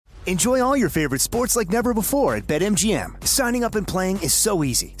Enjoy all your favorite sports like never before at BetMGM. Signing up and playing is so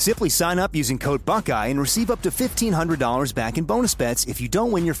easy. Simply sign up using code Buckeye and receive up to $1,500 back in bonus bets if you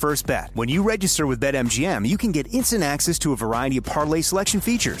don't win your first bet. When you register with BetMGM, you can get instant access to a variety of parlay selection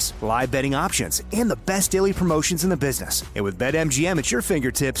features, live betting options, and the best daily promotions in the business. And with BetMGM at your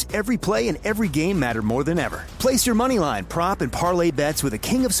fingertips, every play and every game matter more than ever. Place your moneyline, prop, and parlay bets with the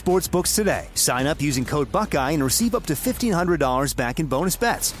king of sportsbooks today. Sign up using code Buckeye and receive up to $1,500 back in bonus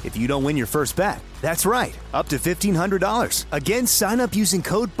bets if you don't win your first bet. That's right, up to $1,500. Again, sign up using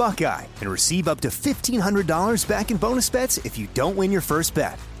code Buckeye and receive up to $1,500 back in bonus bets if you don't win your first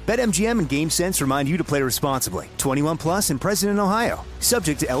bet. BetMGM and GameSense remind you to play responsibly. 21 plus and present in Ohio.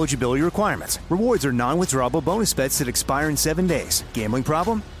 Subject to eligibility requirements. Rewards are non-withdrawable bonus bets that expire in 7 days. Gambling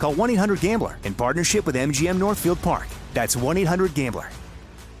problem? Call 1-800-GAMBLER in partnership with MGM Northfield Park. That's 1-800-GAMBLER.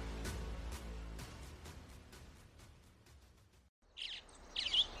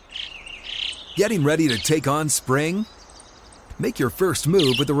 Getting ready to take on spring? Make your first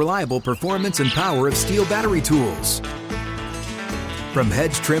move with the reliable performance and power of Steel battery tools. From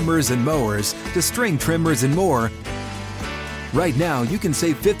hedge trimmers and mowers to string trimmers and more, right now you can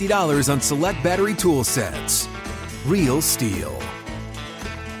save $50 on select battery tool sets. Real Steel.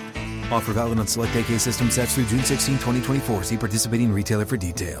 Offer valid on select AK system sets through June 16, 2024. See participating retailer for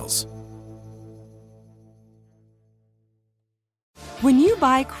details. When you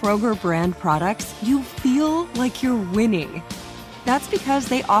buy Kroger brand products, you feel like you're winning. That's because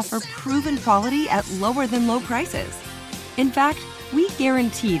they offer proven quality at lower than low prices. In fact, we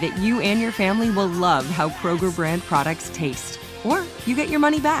guarantee that you and your family will love how Kroger brand products taste, or you get your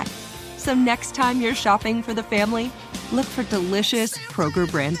money back. So next time you're shopping for the family, look for delicious Kroger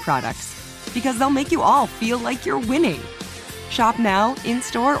brand products, because they'll make you all feel like you're winning. Shop now,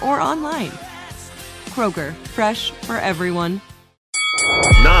 in-store, or online. Kroger, fresh for everyone.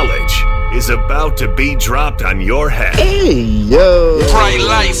 Knowledge is about to be dropped on your head. Hey, yo. Bright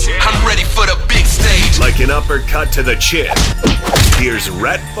lights, I'm ready for the big stage. Like an uppercut to the chin. Here's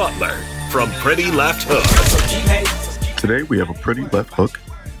Rhett Butler from Pritty Left Hook. Today we have a Pretty Left Hook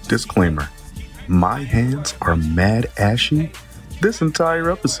disclaimer. My hands are mad ashy this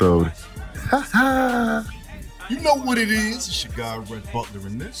entire episode. Ha ha. You know what it is. It's your guy, Rhett Butler,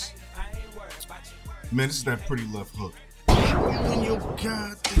 in this. Man, this is that Pretty Left Hook. When your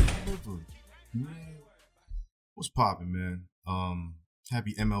God delivered, man. What's poppin', man?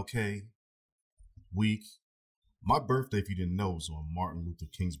 Happy MLK week. My birthday, if you didn't know, was on Martin Luther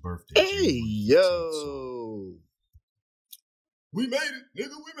King's birthday. Hey, yo. So we made it,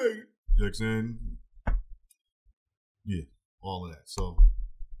 nigga, we made it. Jackson. Yeah, all of that. So,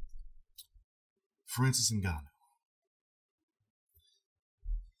 Francis Ngannou.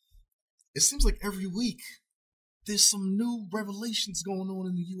 It seems like every week there's some new revelations going on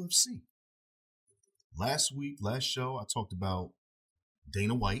in the UFC. Last show, I talked about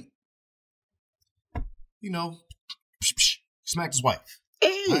Dana White. You know, smacked his wife.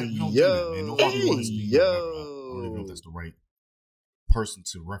 Hey, don't yo. do that, man. No Harvey Weinstein, yo. whatever. I don't even know if that's the right person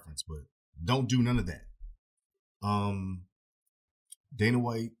to reference, but don't do none of that. Dana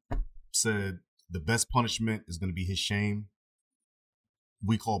White said the best punishment is going to be his shame.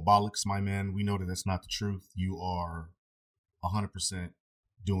 We call bollocks, my man. We know that that's not the truth. You are 100%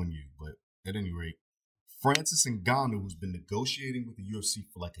 doing you. But at any rate, Francis Ngannou, who's been negotiating with the UFC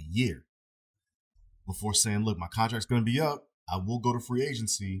for like a year before saying, look, my contract's going to be up. I will go to free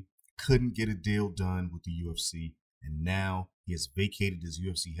agency. Couldn't get a deal done with the UFC. And now he has vacated his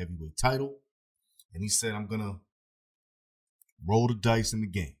UFC heavyweight title. And he said, I'm going to roll the dice in the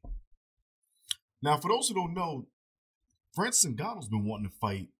game. Now, for those who don't know, Francis Ngannou's been wanting to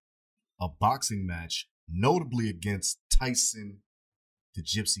fight a boxing match, notably against Tyson, the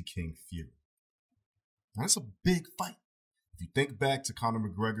Gypsy King Fury. Now, that's a big fight. If you think back to Conor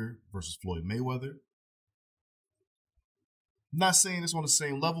McGregor versus Floyd Mayweather, I'm not saying it's on the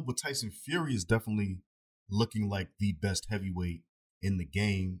same level, but Tyson Fury is definitely looking like the best heavyweight in the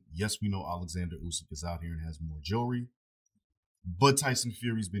game. Yes, we know Alexander Usyk is out here and has more jewelry, but Tyson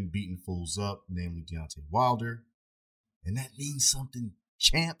Fury's been beating fools up, namely Deontay Wilder. And that means something,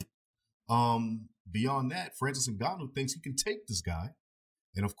 champ. Beyond that, Francis Ngannou thinks he can take this guy.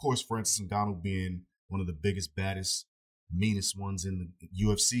 And of course, Francis Ngannou being one of the biggest, baddest, meanest ones in the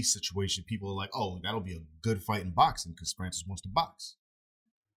UFC situation, people are like, oh, that'll be a good fight in boxing because Francis wants to box.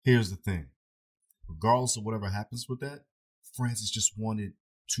 Here's the thing. Regardless of whatever happens with that, Francis just wanted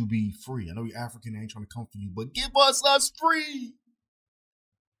to be free. I know you're African, I ain't trying to come for you, but give us free.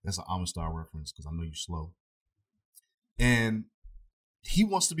 That's an Amistad reference because I know you're slow. And he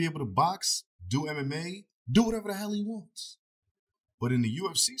wants to be able to box, do MMA, do whatever the hell he wants. But in the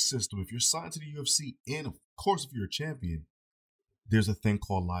UFC system, if you're signed to the UFC, and of course, if you're a champion, there's a thing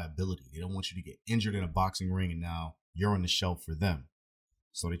called liability. They don't want you to get injured in a boxing ring and now you're on the shelf for them.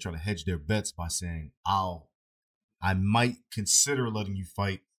 So they try to hedge their bets by saying, I might consider letting you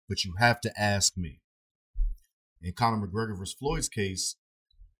fight, but you have to ask me. In Conor McGregor versus Floyd's case,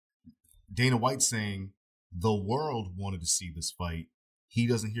 Dana White saying the world wanted to see this fight. He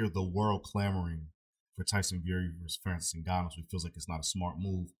doesn't hear the world clamoring for Tyson Fury versus Francis Ngannou, so he feels like it's not a smart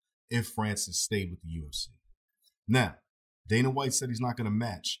move if Francis stayed with the UFC. Now, Dana White said he's not going to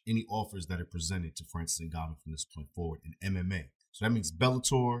match any offers that are presented to Francis Ngannou from this point forward in MMA. So that means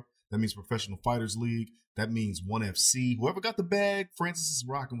Bellator, that means Professional Fighters League, that means ONE FC. Whoever got the bag, Francis is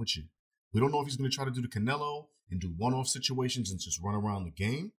rocking with you. We don't know if he's going to try to do the Canelo and do one-off situations and just run around the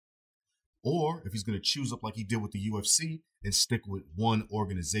game, or if he's going to choose up like he did with the UFC and stick with one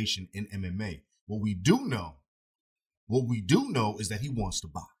organization in MMA. What we do know is that he wants to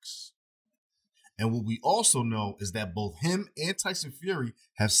box. And what we also know is that both him and Tyson Fury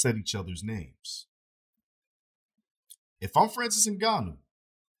have said each other's names. If I'm Francis Ngannou,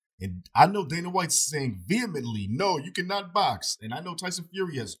 and I know Dana White's saying vehemently, no, you cannot box. And I know Tyson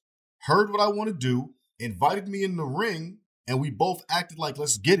Fury has heard what I want to do, invited me in the ring, and we both acted like,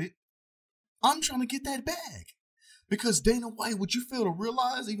 let's get it. I'm trying to get that bag. Because Dana White, would you fail to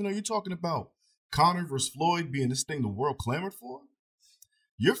realize, even though you're talking about Conor versus Floyd being this thing the world clamored for,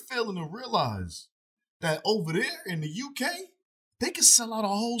 you're failing to realize that over there in the UK, they can sell out a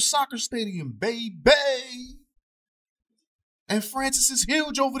whole soccer stadium, baby. And Francis is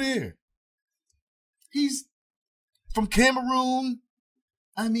huge over there. He's from Cameroon.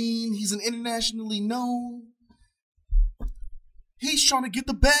 I mean, he's an internationally known. He's trying to get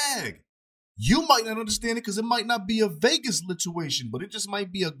the bag. You might not understand it because it might not be a Vegas situation, but it just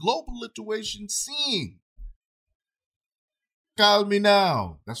might be a global situation scene. Call me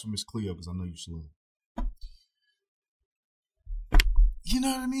now. That's from Miss Cleo because I know you're slow. You know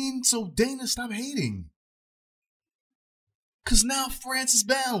what I mean? So Dana, stop hating. Because now Francis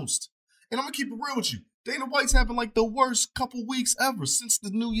bounced. And I'm going to keep it real with you. Dana White's having like the worst couple weeks ever since the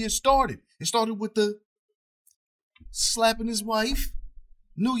new year started. It started with the slapping his wife,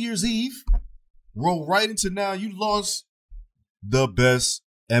 New Year's Eve. Roll right into now you lost the best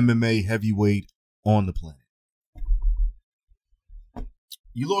MMA heavyweight on the planet.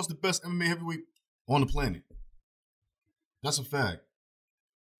 You lost the best MMA heavyweight on the planet. That's a fact.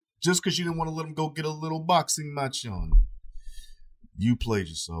 Just because you didn't want to let him go get a little boxing match on. You played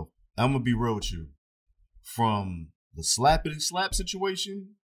yourself. I'm going to be real with you. From the slappity slap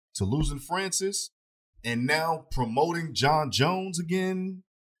situation to losing Francis and now promoting John Jones again,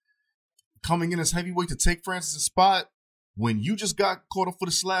 coming in as heavyweight to take Francis' spot when you just got caught up for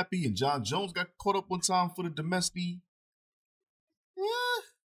the slappy and John Jones got caught up one time for the domestic. Yeah,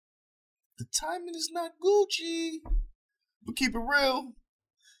 the timing is not Gucci. But keep it real.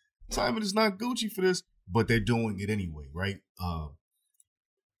 Timing is not Gucci for this, but they're doing it anyway, right?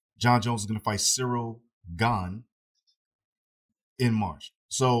 John Jones is going to fight Cyril Gane in March.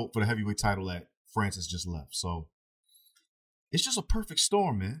 So for the heavyweight title that Francis just left. So it's just a perfect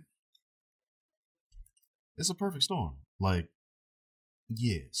storm, man. It's a perfect storm. Like,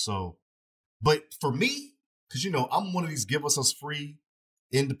 yeah. So, but for me, because, you know, I'm one of these give us free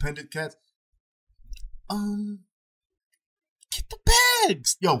independent cats. Get the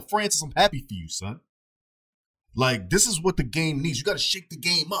bags. Yo, Francis, I'm happy for you, son. Like, this is what the game needs. You got to shake the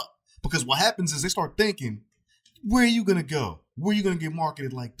game up. Because what happens is they start thinking, where are you going to go? Where are you going to get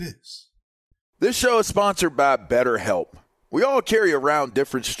marketed like this? This show is sponsored by BetterHelp. We all carry around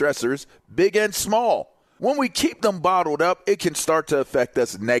different stressors, big and small. When we keep them bottled up, it can start to affect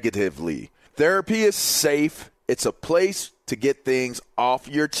us negatively. Therapy is safe. It's a place to get things off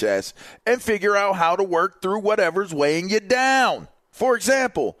your chest and figure out how to work through whatever's weighing you down. For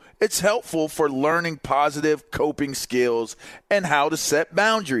example, it's helpful for learning positive coping skills and how to set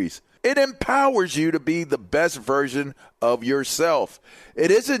boundaries. It empowers you to be the best version of yourself.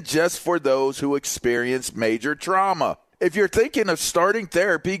 It isn't just for those who experience major trauma. If you're thinking of starting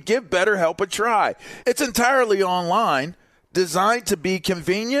therapy, give BetterHelp a try. It's entirely online, designed to be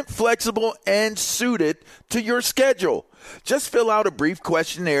convenient, flexible, and suited to your schedule. Just fill out a brief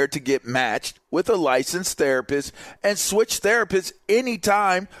questionnaire to get matched with a licensed therapist and switch therapists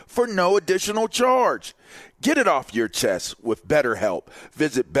anytime for no additional charge. Get it off your chest with BetterHelp.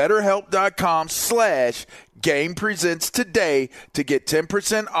 Visit BetterHelp.com/GamePresents today to get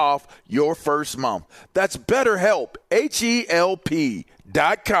 10% off your first month. That's BetterHelp,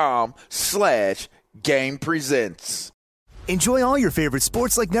 HELP.com/GamePresents. Enjoy all your favorite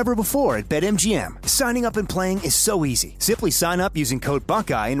sports like never before at BetMGM. Signing up and playing is so easy. Simply sign up using code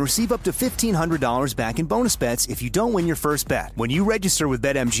Buckeye and receive up to $1,500 back in bonus bets if you don't win your first bet. When you register with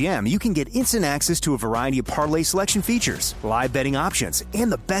BetMGM, you can get instant access to a variety of parlay selection features, live betting options,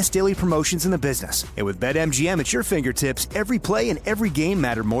 and the best daily promotions in the business. And with BetMGM at your fingertips, every play and every game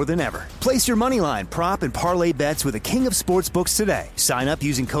matter more than ever. Place your moneyline, prop, and parlay bets with the king of sportsbooks today. Sign up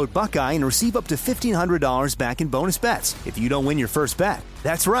using code Buckeye and receive up to $1,500 back in bonus bets if you don't win your first bet.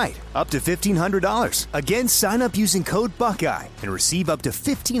 That's right, up to $1,500. Again, sign up using code Buckeye and receive up to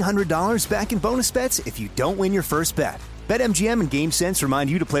 $1,500 back in bonus bets if you don't win your first bet. BetMGM and GameSense remind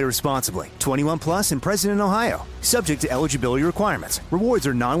you to play responsibly. 21 plus and present in Ohio. Subject to eligibility requirements. Rewards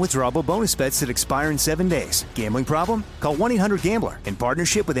are non-withdrawable bonus bets that expire in 7 days. Gambling problem? Call 1-800-GAMBLER in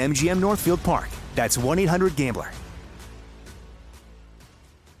partnership with MGM Northfield Park. That's 1-800-GAMBLER.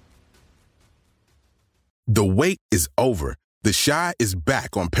 The wait is over. The Chi is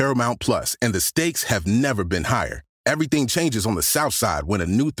back on Paramount Plus, and the stakes have never been higher. Everything changes on the South Side when a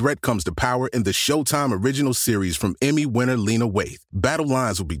new threat comes to power in the Showtime original series from Emmy winner Lena Waithe. Battle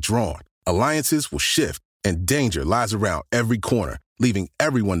lines will be drawn, alliances will shift, and danger lies around every corner, leaving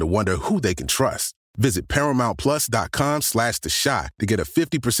everyone to wonder who they can trust. Visit ParamountPlus.com/The Chi to get a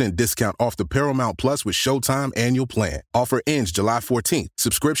 50% discount off the Paramount Plus with Showtime annual plan. Offer ends July 14th.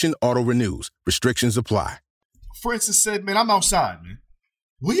 Subscription auto-renews. Restrictions apply. Francis said, man, I'm outside, man.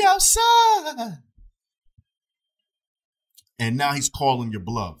 We outside. And now he's calling your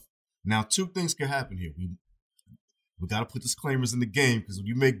bluff. Now, two things can happen here. We got to put disclaimers in the game because when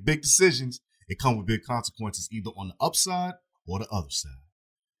you make big decisions, it comes with big consequences either on the upside or the other side.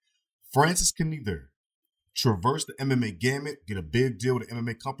 Francis can either traverse the MMA gamut, get a big deal with the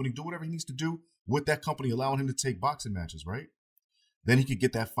MMA company, do whatever he needs to do with that company, allowing him to take boxing matches, right? Then he could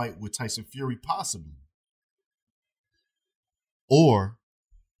get that fight with Tyson Fury, possibly. Or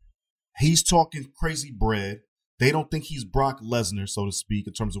he's talking crazy bread. They don't think he's Brock Lesnar, so to speak,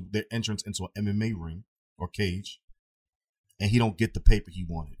 in terms of their entrance into an MMA ring or cage. And he don't get the paper he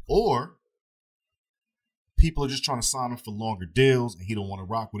wanted. Or people are just trying to sign him for longer deals and he don't want to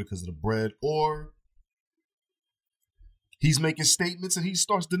rock with it because of the bread. Or he's making statements and he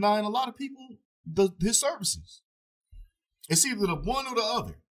starts denying a lot of people his services. It's either the one or the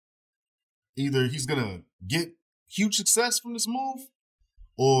other. Either he's going to get huge success from this move,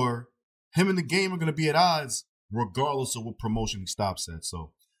 or him and the game are going to be at odds regardless of what promotion he stops at.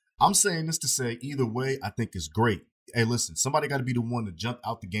 So I'm saying this to say either way, I think it's great. Hey, listen, somebody got to be the one to jump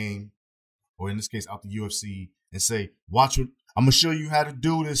out the game, or in this case, out the UFC, and say, watch what, I'm going to show you how to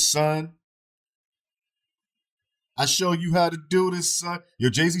do this, son. I show you how to do this, son. Yo,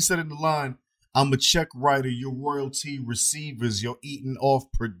 Jay-Z said in the line, I'm a check writer, your royalty receivers, you're eating off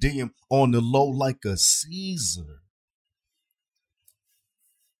per diem on the low like a Caesar.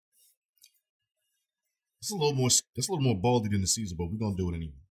 It's a little more baldy than the Caesar, but we're gonna do it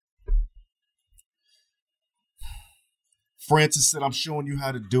anyway. Francis said, I'm showing you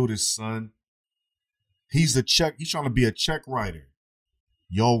how to do this, son. He's trying to be a check writer.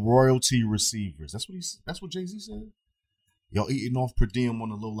 Your royalty receivers. That's what Jay-Z said. Y'all eating off per diem on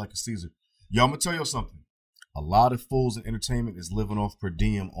the low like a Caesar. Yo, I'm going to tell you something. A lot of fools in entertainment is living off per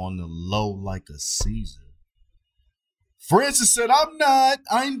diem on the low like a Caesar. Francis said, I'm not.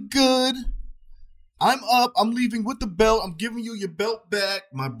 I'm good. I'm up. I'm leaving with the belt. I'm giving you your belt back.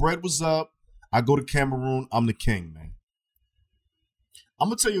 My bread was up. I go to Cameroon. I'm the king, man. I'm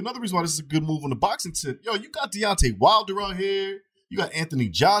going to tell you another reason why this is a good move on the boxing tip. Yo, you got Deontay Wilder out here. You got Anthony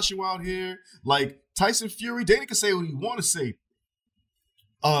Joshua out here. Like Tyson Fury, Dana can say what he want to say.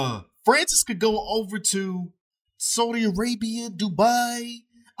 Francis could go over to Saudi Arabia, Dubai,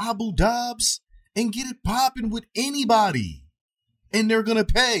 Abu Dhabi, and get it popping with anybody. And they're going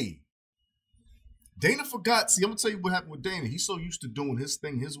to pay. Dana forgot. See, I'm going to tell you what happened with Dana. He's so used to doing his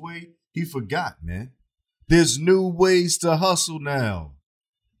thing his way, he forgot, man. There's new ways to hustle now.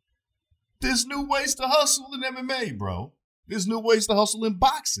 There's new ways to hustle in MMA, bro. There's new ways to hustle in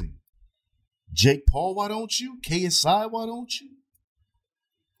boxing. Jake Paul, why don't you? KSI, why don't you?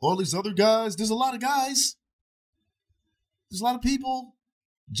 All these other guys. There's a lot of guys. There's a lot of people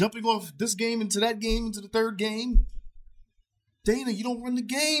jumping off this game into that game into the third game. Dana, you don't run the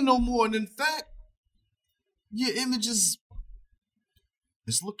game no more. And in fact, your image is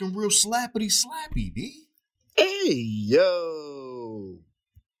looking real slappity-slappy, B. Hey, yo.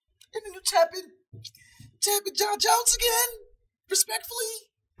 And then you tapping John Jones again? Respectfully?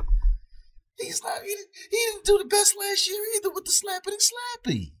 He didn't do the best last year either with the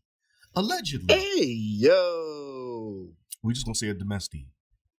slappity-slappy. Allegedly. Hey, yo. We just gonna say a domestic.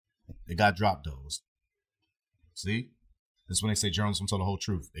 It got dropped, though. See? That's when they say journalists don't tell the whole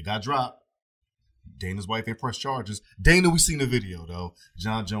truth. They got dropped. Dana's wife ain't pressed charges. Dana, we seen the video, though.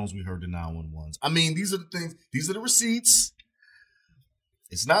 John Jones, we heard the 911s. I mean, these are the things. These are the receipts.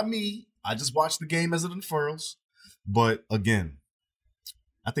 It's not me. I just watched the game as it unfurls. But, again,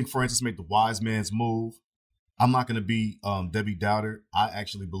 I think Francis made the wise man's move. I'm not going to be Debbie Dowder. I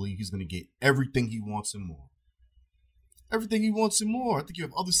actually believe he's going to get everything he wants and more. Everything he wants and more. I think you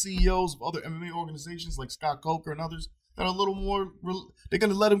have other CEOs of other MMA organizations like Scott Coker and others that are a little more, they're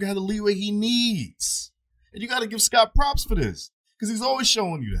going to let him have the leeway he needs. And you got to give Scott props for this because he's always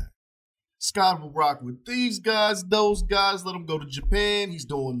showing you that. Scott will rock with these guys, those guys, let him go to Japan. He's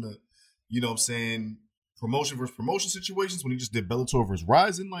doing the, you know what I'm saying, promotion versus promotion situations when he just did Bellator versus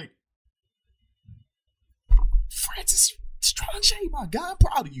Rising. Like, Francis, strong shade, my guy. I'm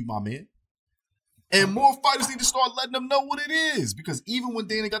proud of you, my man. And more fighters need to start letting them know what it is because even when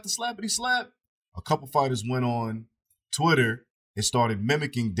Dana got the slappity slap, a couple fighters went on Twitter and started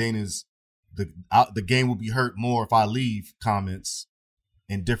mimicking Dana's the game will be hurt more if I leave comments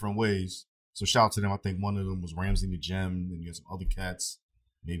in different ways. So shout out to them. I think one of them was Ramsey the Gem, and you had some other cats,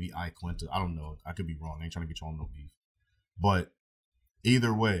 maybe I Quinta. I don't know. I could be wrong. I ain't trying to get you on no beef. But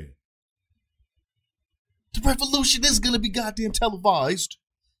either way, the revolution is gonna be goddamn televised.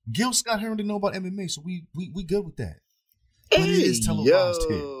 Gil Scott Heron didn't know about MMA, so we good with that. But it is televised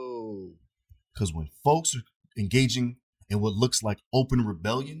here. Because when folks are engaging in what looks like open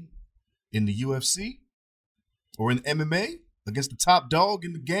rebellion in the UFC or in MMA against the top dog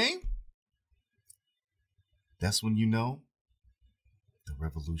in the game, that's when you know the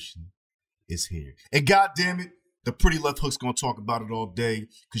revolution is here. And goddamn it, the Pretty Left Hook's gonna talk about it all day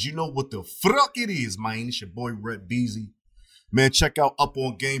because you know what the fuck it is, man. It's your boy Rhett Beasy. Man, check out Up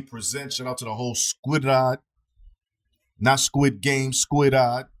On Game Presents. Shout out to the whole Squid-Odd. Not Squid Game,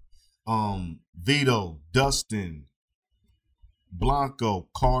 Squid-Odd. Vito, Dustin, Blanco,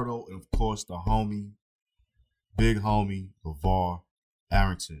 Cardo, and of course the homie, big homie, LeVar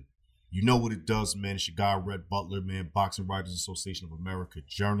Arrington. You know what it does, man. It's your guy, Rhett Butler, man. Boxing Writers Association of America,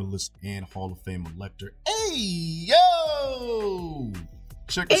 journalist and Hall of Fame elector. Hey, yo!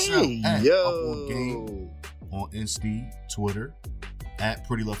 Check us out at Up On Game on Insta, Twitter, at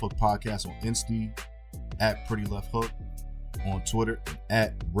Pretty Left Hook Podcast on Insta, at Pretty Left Hook on Twitter, and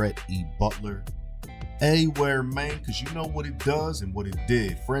at Rhett E. Butler. Anywhere, man, because you know what it does and what it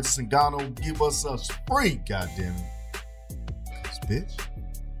did. Francis Ngannou, give us a free, goddammit. Because, bitch,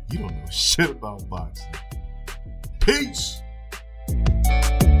 you don't know shit about boxing. Peace.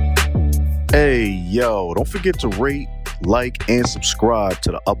 Hey, yo, don't forget to rate, like, and subscribe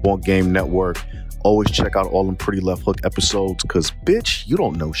to the Up On Game Network. Always check out all them Pretty Left Hook episodes because, bitch, you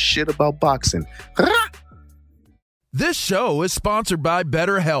don't know shit about boxing. This show is sponsored by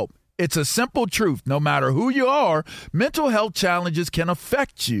BetterHelp. It's a simple truth. No matter who you are, mental health challenges can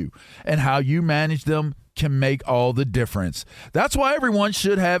affect you, and how you manage them can make all the difference. That's why everyone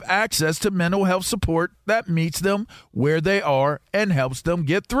should have access to mental health support that meets them where they are and helps them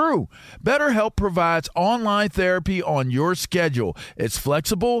get through. BetterHelp provides online therapy on your schedule. It's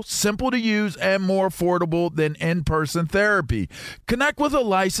flexible, simple to use, and more affordable than in-person therapy. Connect with a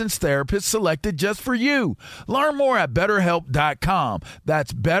licensed therapist selected just for you. Learn more at BetterHelp.com.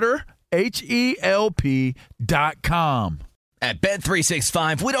 That's BetterHelp.com. At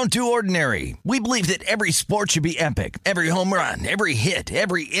Bet365, we don't do ordinary. We believe that every sport should be epic. Every home run, every hit,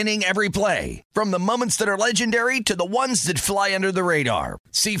 every inning, every play. From the moments that are legendary to the ones that fly under the radar.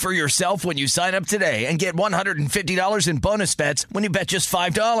 See for yourself when you sign up today and get $150 in bonus bets when you bet just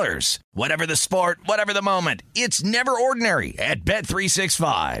 $5. Whatever the sport, whatever the moment, it's never ordinary at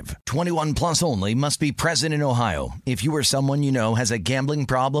Bet365. 21 plus only. Must be present in Ohio. If you or someone you know has a gambling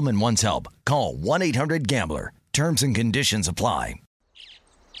problem and wants help, call 1-800-GAMBLER. Terms and conditions apply.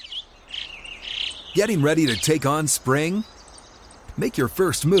 Getting ready to take on spring? Make your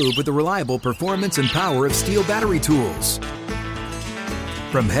first move with the reliable performance and power of Steel battery tools.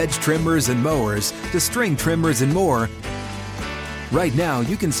 From hedge trimmers and mowers to string trimmers and more, right now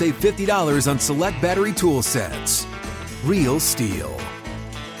you can save $50 on select battery tool sets. Real Steel.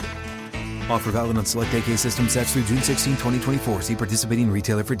 Offer valid on select AK system sets through June 16, 2024. See participating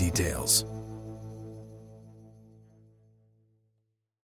retailer for details.